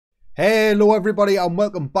Hello everybody and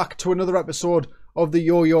welcome back to another episode of the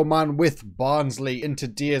Yoyoman with Barnsley. In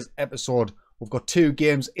today's episode we've got two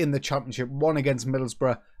games in the Championship, one against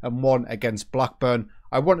Middlesbrough and one against Blackburn.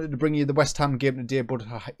 I wanted to bring you the West Ham game today, but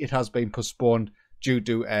it has been postponed due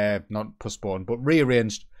to, not postponed, but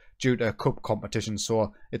rearranged due to a cup competition.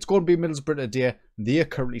 So it's going to be Middlesbrough today. They're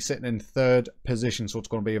currently sitting in third position, so it's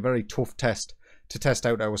going to be a very tough test to test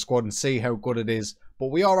out our squad and see how good it is. But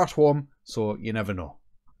we are at home, so you never know.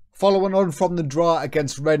 Following on from the draw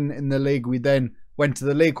against Reading in the league, we then went to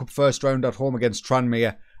the League Cup first round at home against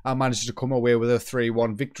Tranmere and managed to come away with a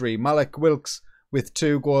 3-1 victory. Malik Wilkes with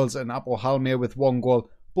 2 goals and Apo Halmir with 1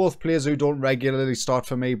 goal. Both players who don't regularly start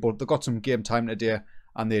for me, but they got some game time today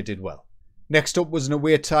and they did well. Next up was an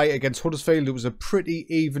away tie against Huddersfield. It was a pretty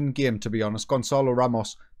even game, to be honest. Gonzalo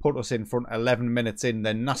Ramos put us in front 11 minutes in.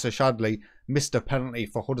 Then Nasser Shadley missed a penalty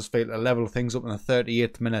for Huddersfield to level things up in the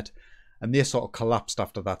 38th minute. And they sort of collapsed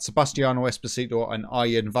after that. Sebastiano Esposito and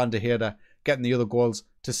Ian van der Heerde getting the other goals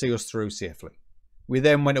to see us through safely. We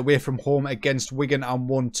then went away from home against Wigan and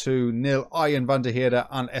won 2-0. Ian van der Heerde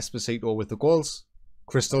and Esposito with the goals.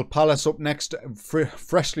 Crystal Palace up next,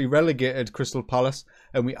 freshly relegated Crystal Palace,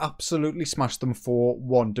 and we absolutely smashed them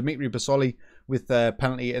 4-1. Dimitri Basoli with the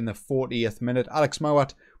penalty in the 40th minute. Alex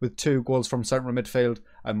Mowat with 2 goals from central midfield,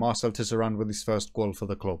 and Marcel Tisserand with his first goal for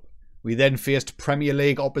the club. We then faced Premier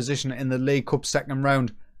League opposition in the League Cup second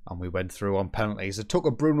round and we went through on penalties. It took a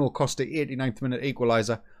Bruno Costa 89th minute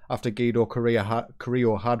equaliser after Guido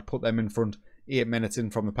Carrillo had put them in front 8 minutes in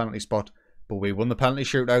from the penalty spot. But we won the penalty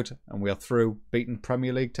shootout and we are through, beating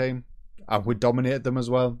Premier League team. And we dominated them as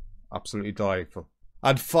well. Absolutely delightful.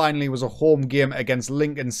 And finally was a home game against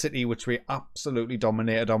Lincoln City, which we absolutely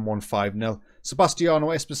dominated and won 5-0. Sebastiano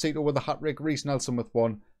Esposito with a hat-trick, Reece Nelson with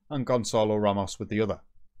 1 and Gonzalo Ramos with the other.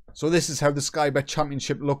 So this is how the Sky Bet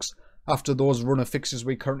Championship looks after those run of fixtures.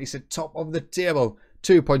 We currently sit top of the table,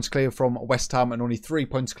 2 points clear from West Ham and only 3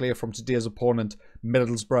 points clear from today's opponent,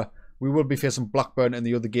 Middlesbrough. We will be facing Blackburn in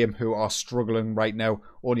the other game, who are struggling right now,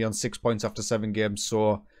 only on 6 points after 7 games.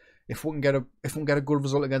 So if we can get a good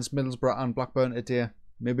result against Middlesbrough and Blackburn today,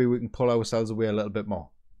 maybe we can pull ourselves away a little bit more.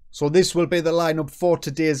 So this will be the lineup for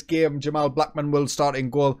today's game. Jamal Blackman will start in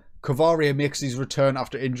goal. Kavaria makes his return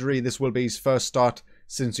after injury. This will be his first start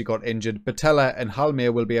since he got injured. Batella and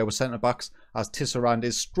Halmir will be our centre-backs, as Tisserand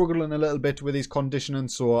is struggling a little bit with his conditioning,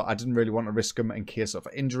 so I didn't really want to risk him in case of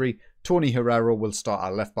injury. Tony Herrero will start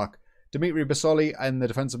at left-back. Dimitri Basoli in the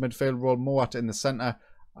defensive midfield role, Moat in the centre,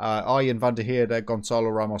 Ian van der Heerde, Gonzalo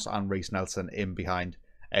Ramos and Reece Nelson in behind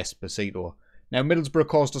Esposito. Now, Middlesbrough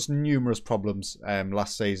caused us numerous problems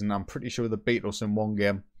last season. I'm pretty sure they beat us in one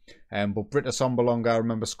game. But Britta Sombolonga, I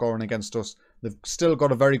remember scoring against us. They've still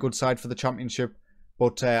got a very good side for the Championship.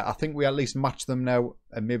 But I think we at least match them now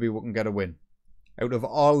and maybe we can get a win. Out of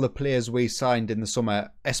all the players we signed in the summer,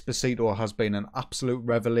 Esposito has been an absolute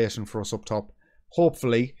revelation for us up top.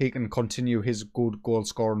 Hopefully he can continue his good goal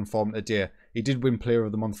scoring form today. He did win Player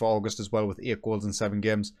of the Month for August as well with 8 goals in 7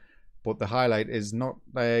 games. But the highlight is not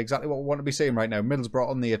exactly what we want to be seeing right now. Middlesbrough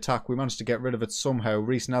on the attack. We managed to get rid of it somehow.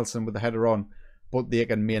 Reece Nelson with the header on. But they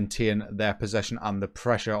can maintain their possession and the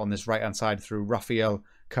pressure on this right hand side through Rafael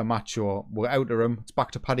Camacho. We're out of him. It's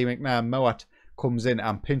back to Paddy McNair. Mowat comes in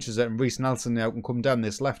and pinches it, and Reece Nelson now can come down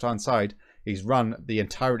this left hand side. He's run the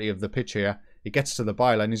entirety of the pitch here. He gets to the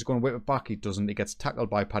byline. He's going to whip it back. He doesn't. He gets tackled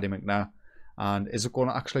by Paddy McNair. And is it going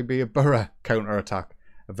to actually be a Borough counter attack?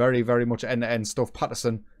 Very, very much end to end stuff.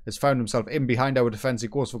 Patterson has found himself in behind our defence. He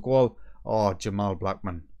goes for goal. Oh, Jamal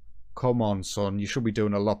Blackman. Come on, son. You should be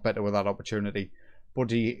doing a lot better with that opportunity. But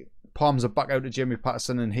he palms it back out to Jamie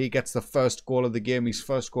Patterson and he gets the first goal of the game, his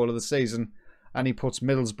first goal of the season, and he puts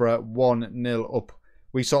Middlesbrough 1-0 up.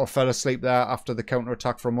 We sort of fell asleep there after the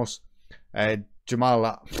counter-attack from us.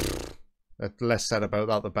 Jamal, less said about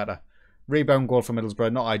that the better. Rebound goal for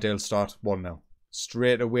Middlesbrough, not ideal start, 1-0.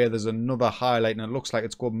 Straight away there's another highlight and it looks like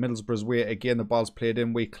it's going Middlesbrough's way. Again, the ball's played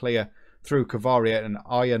in, we clear through Kavaria and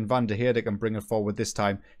Ian van der Heerde can bring it forward this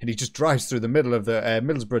time. And he just drives through the middle of the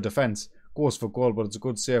Middlesbrough defence. Goes for goal, but it's a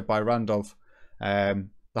good save by Randolph.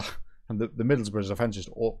 And the Middlesbrough defence just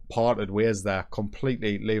parted ways there,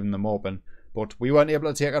 completely leaving them open. But we weren't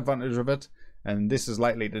able to take advantage of it, and this is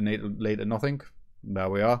likely to lead to nothing. There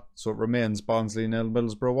we are. So it remains Barnsley 0,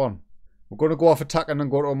 Middlesbrough 1. We're going to go off attacking and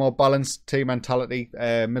go to a more balanced team mentality.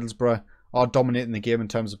 Middlesbrough are dominating the game in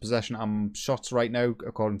terms of possession and shots right now,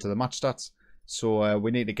 according to the match stats. So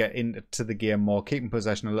we need to get into the game more, keeping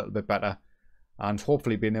possession a little bit better, and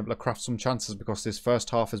hopefully being able to craft some chances because this first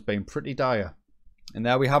half has been pretty dire. And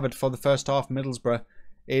there we have it for the first half. Middlesbrough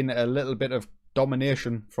in a little bit of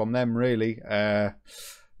domination from them, really.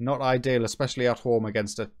 Not ideal, especially at home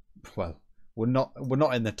against a well, we're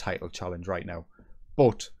not in the title challenge right now,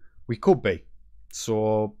 but we could be.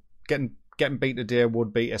 So getting beat today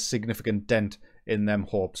would be a significant dent in them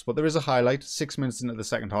hopes. But there is a highlight. 6 minutes into the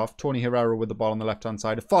second half, Tony Herrera with the ball on the left hand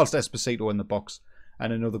side, a false Esposito in the box,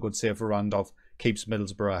 and another good save for Randolph keeps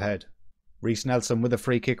Middlesbrough ahead. Reece Nelson with a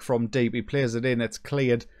free kick from deep. He plays it in. It's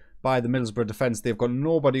cleared by the Middlesbrough defence. They've got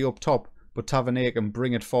nobody up top, but Tavernier can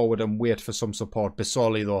bring it forward and wait for some support.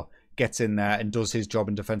 Bisoli, though, gets in there and does his job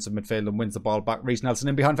in defensive midfield and wins the ball back. Reece Nelson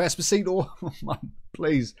in behind for Esposito. Oh, man,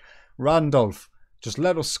 please. Randolph, just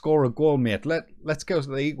let us score a goal, mate. Let's go to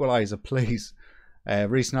the equaliser, please.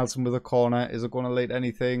 Reece Nelson with a corner. Is it going to lead to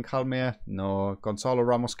anything? Calmier? No. Gonzalo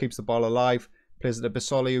Ramos keeps the ball alive. Plays it to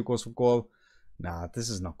Bisoli, who goes for goal. Nah, this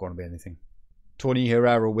is not going to be anything. Tony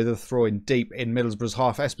Herrera with a throw in deep in Middlesbrough's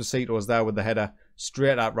half. Esposito is there with the header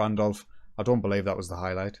straight at Randolph. I don't believe that was the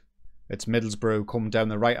highlight. It's Middlesbrough come down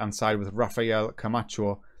the right hand side with Rafael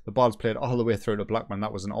Camacho. The ball's played all the way through to Blackman.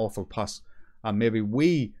 That was an awful pass. And maybe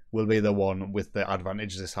we will be the one with the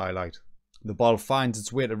advantage this highlight. The ball finds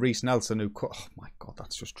its way to Reece Nelson, who... Oh my God,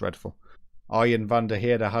 that's just dreadful. Arjen van der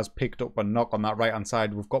Heerde has picked up a knock on that right hand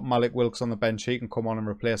side. We've got Malik Wilks on the bench. He can come on and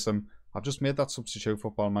replace him. I've just made that substitute,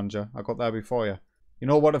 Football Manager. I got there before you. You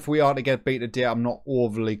know what? If we are to get beat today, I'm not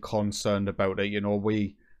overly concerned about it. You know,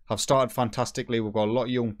 we have started fantastically. We've got a lot of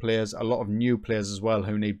young players, a lot of new players as well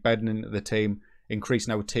who need bedding into the team,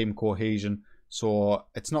 increasing our team cohesion. So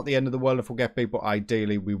it's not the end of the world if we get beat, but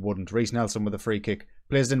ideally we wouldn't. Reece Nelson with a free kick.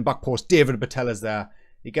 Plays in back post. David Patella's there.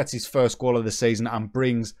 He gets his first goal of the season and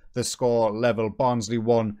brings the score level. Barnsley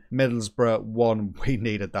 1, Middlesbrough 1. We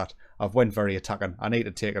needed that. I've went very attacking. I need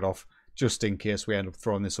to take it off just in case we end up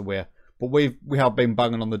throwing this away. But we have been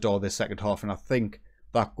banging on the door this second half, and I think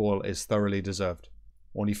that goal is thoroughly deserved.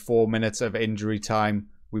 Only 4 minutes of injury time.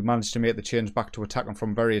 We managed to make the change back to attacking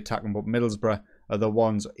from very attacking, but Middlesbrough are the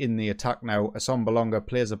ones in the attack now. Assombalonga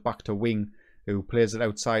plays it back to Wing, who plays it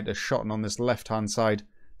outside to Shotton on this left-hand side.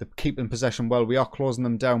 They're keeping possession well. We are closing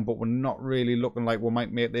them down, but we're not really looking like we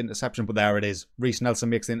might make the interception. But there it is. Reece Nelson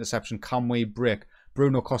makes the interception. Can we break?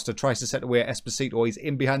 Bruno Costa tries to set away Esposito. He's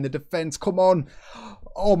in behind the defence. Come on.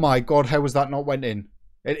 Oh my God, how was that not went in?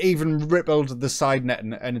 It even rippled the side net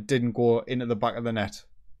and it didn't go into the back of the net.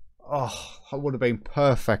 Oh, that would have been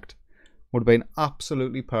perfect. Would have been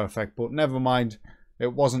absolutely perfect. But never mind.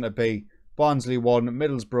 It wasn't to be. Barnsley 1,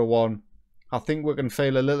 Middlesbrough 1. I think we can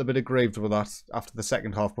feel a little bit aggrieved with that after the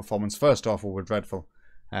second half performance. First half we were dreadful.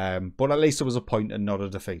 But at least it was a point and not a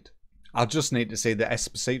defeat. I just need to see the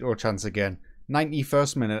Esposito chance again.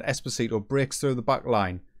 91st minute, Esposito breaks through the back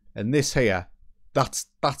line. And this here, that's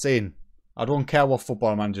in. I don't care what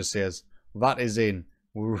Football Manager says. That is in.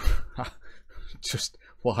 Just,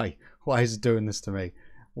 why? Why is it doing this to me?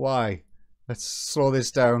 Why? Let's slow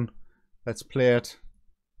this down. Let's play it.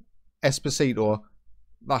 Esposito,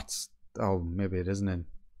 that's... Oh, maybe it isn't in.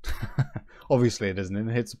 Obviously it isn't in.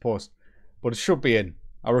 It hits the post. But it should be in.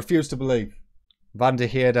 I refuse to believe. Van der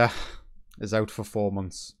Heerde is out for 4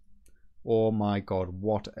 months. Oh my God,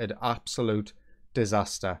 what an absolute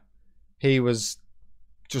disaster. He was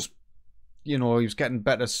just, you know, he was getting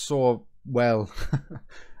better so well.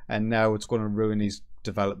 And now it's going to ruin his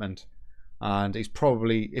development. And he's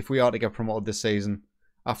probably, if we are to get promoted this season,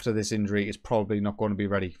 after this injury, he's probably not going to be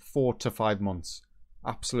ready. 4 to 5 months.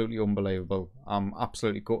 Absolutely unbelievable. I'm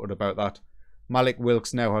absolutely gutted about that. Malik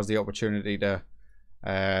Wilks now has the opportunity to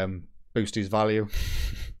boost his value.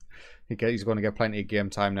 He's going to get plenty of game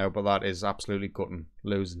time now, but that is absolutely gutting,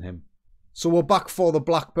 losing him. So we're back for the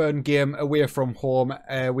Blackburn game away from home.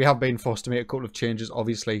 We have been forced to make a couple of changes,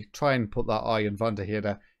 obviously. Try and put that Arjen van der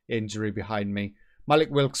Heerde injury behind me. Malik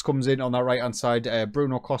Wilks comes in on that right-hand side.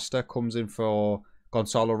 Bruno Costa comes in for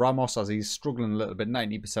Gonzalo Ramos as he's struggling a little bit.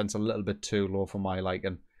 90% a little bit too low for my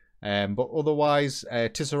liking. But otherwise,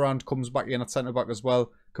 Tisserand comes back in at centre-back as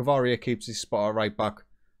well. Cavaria keeps his spot at right-back.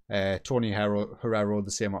 Tony Herrera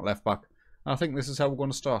the same at left-back. And I think this is how we're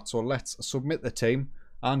going to start. So let's submit the team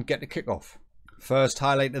and get the kick-off. First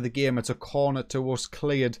highlight of the game. It's a corner to us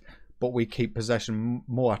cleared, but we keep possession.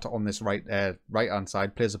 Moat on this right-hand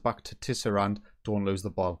side. Plays it back to Tisserand. Don't lose the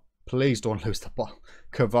ball. Please don't lose the ball.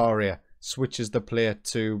 Cavaria switches the play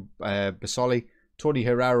to Bisoli. Tony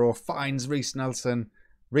Herrera finds Reece Nelson.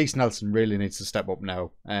 Reece Nelson really needs to step up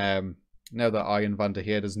now. Now that Arjen van der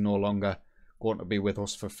Heerde is no longer going to be with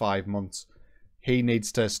us for 5 months, he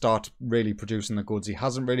needs to start really producing the goods. He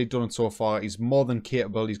hasn't really done it so far. He's more than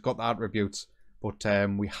capable. He's got the attributes, but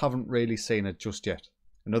we haven't really seen it just yet.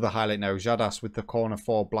 Another highlight now. Jadas with the corner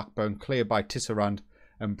for Blackburn, cleared by Tisserand,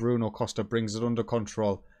 and Bruno Costa brings it under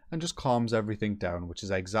control and just calms everything down, which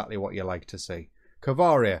is exactly what you like to see.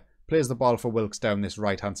 Cavaria Plays the ball for Wilkes down this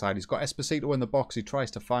right-hand side. He's got Esposito in the box. He tries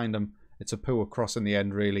to find him. It's a poor cross in the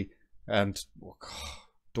end, really. And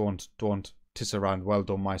don't tiss around. Well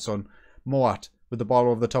done, my son. Moat with the ball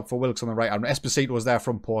over the top for Wilkes on the right. And Esposito was there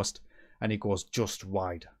from post. And he goes just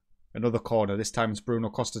wide. Another corner. This time it's Bruno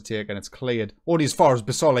Costa take, and it's cleared. Only as far as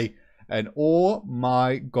Basoli. And oh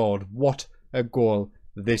my God, what a goal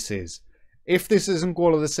this is. If this isn't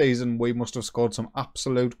goal of the season, we must have scored some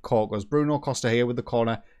absolute corkers. Bruno Costa here with the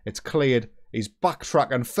corner. It's cleared. He's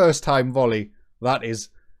backtracking. First time volley. That is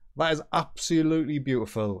absolutely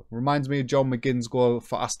beautiful. Reminds me of John McGinn's goal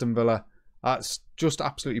for Aston Villa. That's just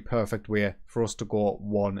absolutely perfect way for us to go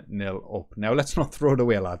 1-0 up. Now, let's not throw it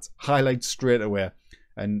away, lads. Highlights straight away.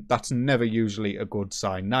 And that's never usually a good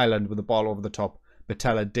sign. Nyland with the ball over the top.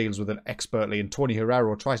 Batella deals with it expertly. And Tony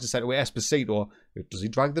Herrero tries to set away Esposito. Does he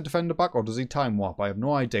drag the defender back or does he time warp? I have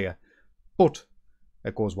no idea. But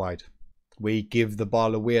it goes wide. We give the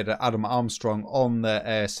ball away to Adam Armstrong on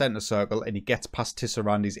the centre circle. And he gets past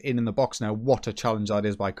Tisserand. He's in the box now. What a challenge that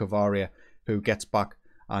is by Cavaria, who gets back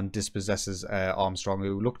and dispossesses Armstrong,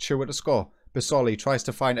 who looked sure to score. Basoli tries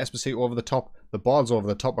to find Esposito over the top. The balls over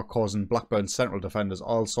the top are causing Blackburn's central defenders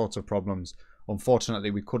all sorts of problems.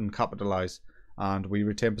 Unfortunately, we couldn't capitalise and we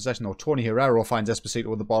retain possession. Though Tony Herrero finds Esposito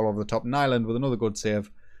with the ball over the top. Nyland with another good save.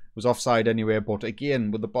 It was offside anyway, but again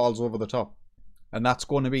with the balls over the top. And that's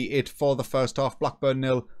going to be it for the first half. Blackburn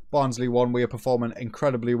 0, Barnsley 1. We are performing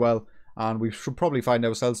incredibly well and we should probably find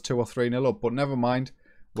ourselves 2 or 3-0 up. But never mind.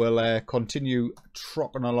 We'll continue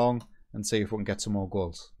trotting along and see if we can get some more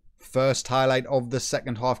goals. First highlight of the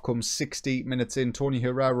second half comes 60 minutes in. Tony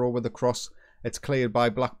Herrero with the cross. It's cleared by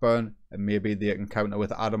Blackburn. And maybe they can counter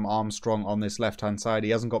with Adam Armstrong on this left-hand side.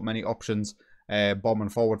 He hasn't got many options bombing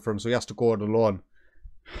forward for him, so he has to go it alone.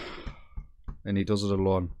 And he does it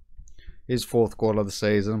alone. His 4th goal of the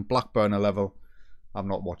season. Blackburn a level. I'm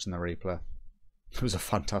not watching the replay. It was a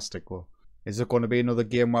fantastic goal. Is it going to be another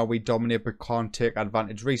game where we dominate but can't take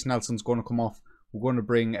advantage? Reece Nelson's going to come off. We're going to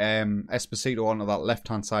bring Esposito onto that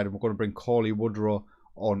left-hand side. And we're going to bring Cauley Woodrow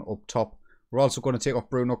on up top. We're also going to take off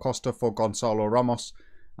Bruno Costa for Gonzalo Ramos.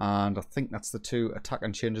 And I think that's the 2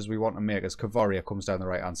 attacking changes we want to make as Cavaria comes down the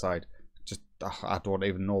right-hand side. Just, I don't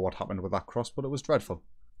even know what happened with that cross, but it was dreadful.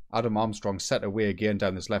 Adam Armstrong set away again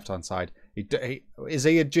down this left-hand side. Is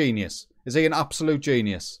he a genius? Is he an absolute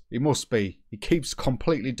genius? He must be. He keeps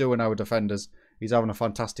completely doing our defenders. He's having a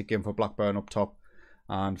fantastic game for Blackburn up top.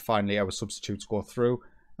 And finally, our substitutes go through.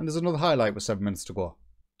 And there's another highlight with 7 minutes to go.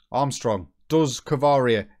 Armstrong does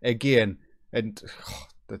Cavaria again. And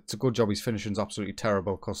it's a good job his finishing's absolutely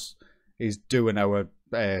terrible because he's doing our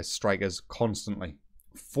strikers constantly.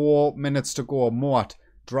 4 minutes to go. Moat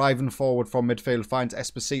driving forward from midfield finds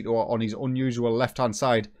Esposito on his unusual left-hand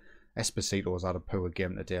side. Esposito's had a poor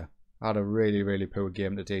game today. Had a really, really poor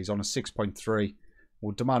game today. He's on a 6.3.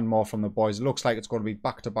 We'll demand more from the boys. It looks like it's going to be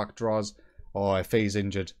back-to-back draws. Or if he's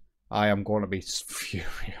injured, I am going to be furious.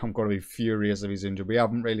 I'm going to be furious if he's injured. We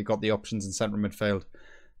haven't really got the options in central midfield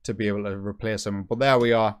to be able to replace him. But there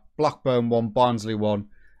we are. Blackburn 1, Barnsley 1.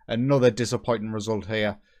 Another disappointing result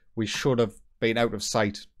here. We should have been out of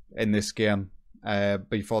sight in this game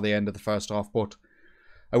before the end of the first half. But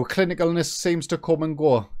our clinicalness seems to come and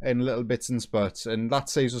go in little bits and spurts. And that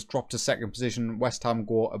sees us drop to 2nd position. West Ham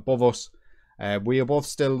go above us. We are both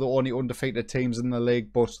still the only undefeated teams in the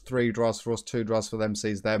league. But 3 draws for us, 2 draws for them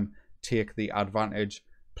sees them take the advantage.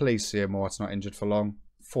 Please say more. It's not injured for long.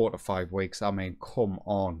 4 to 5 weeks. I mean, come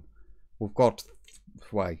on. We've got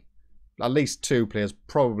at least 2 players,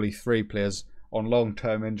 probably 3 players on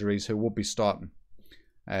long-term injuries who would be starting.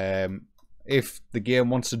 If the game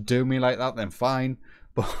wants to do me like that, then fine.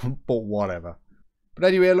 But whatever. But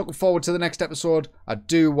anyway, looking forward to the next episode. I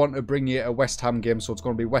do want to bring you a West Ham game, so it's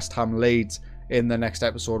going to be West Ham Leeds in the next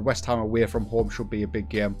episode. West Ham away from home should be a big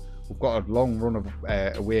game. We've got a long run of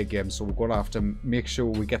away games, so we're going to have to make sure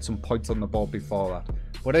we get some points on the board before that.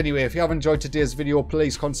 But anyway, if you have enjoyed today's video,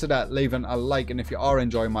 please consider leaving a like. And if you are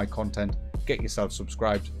enjoying my content, get yourself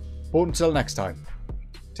subscribed. But until next time,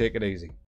 take it easy.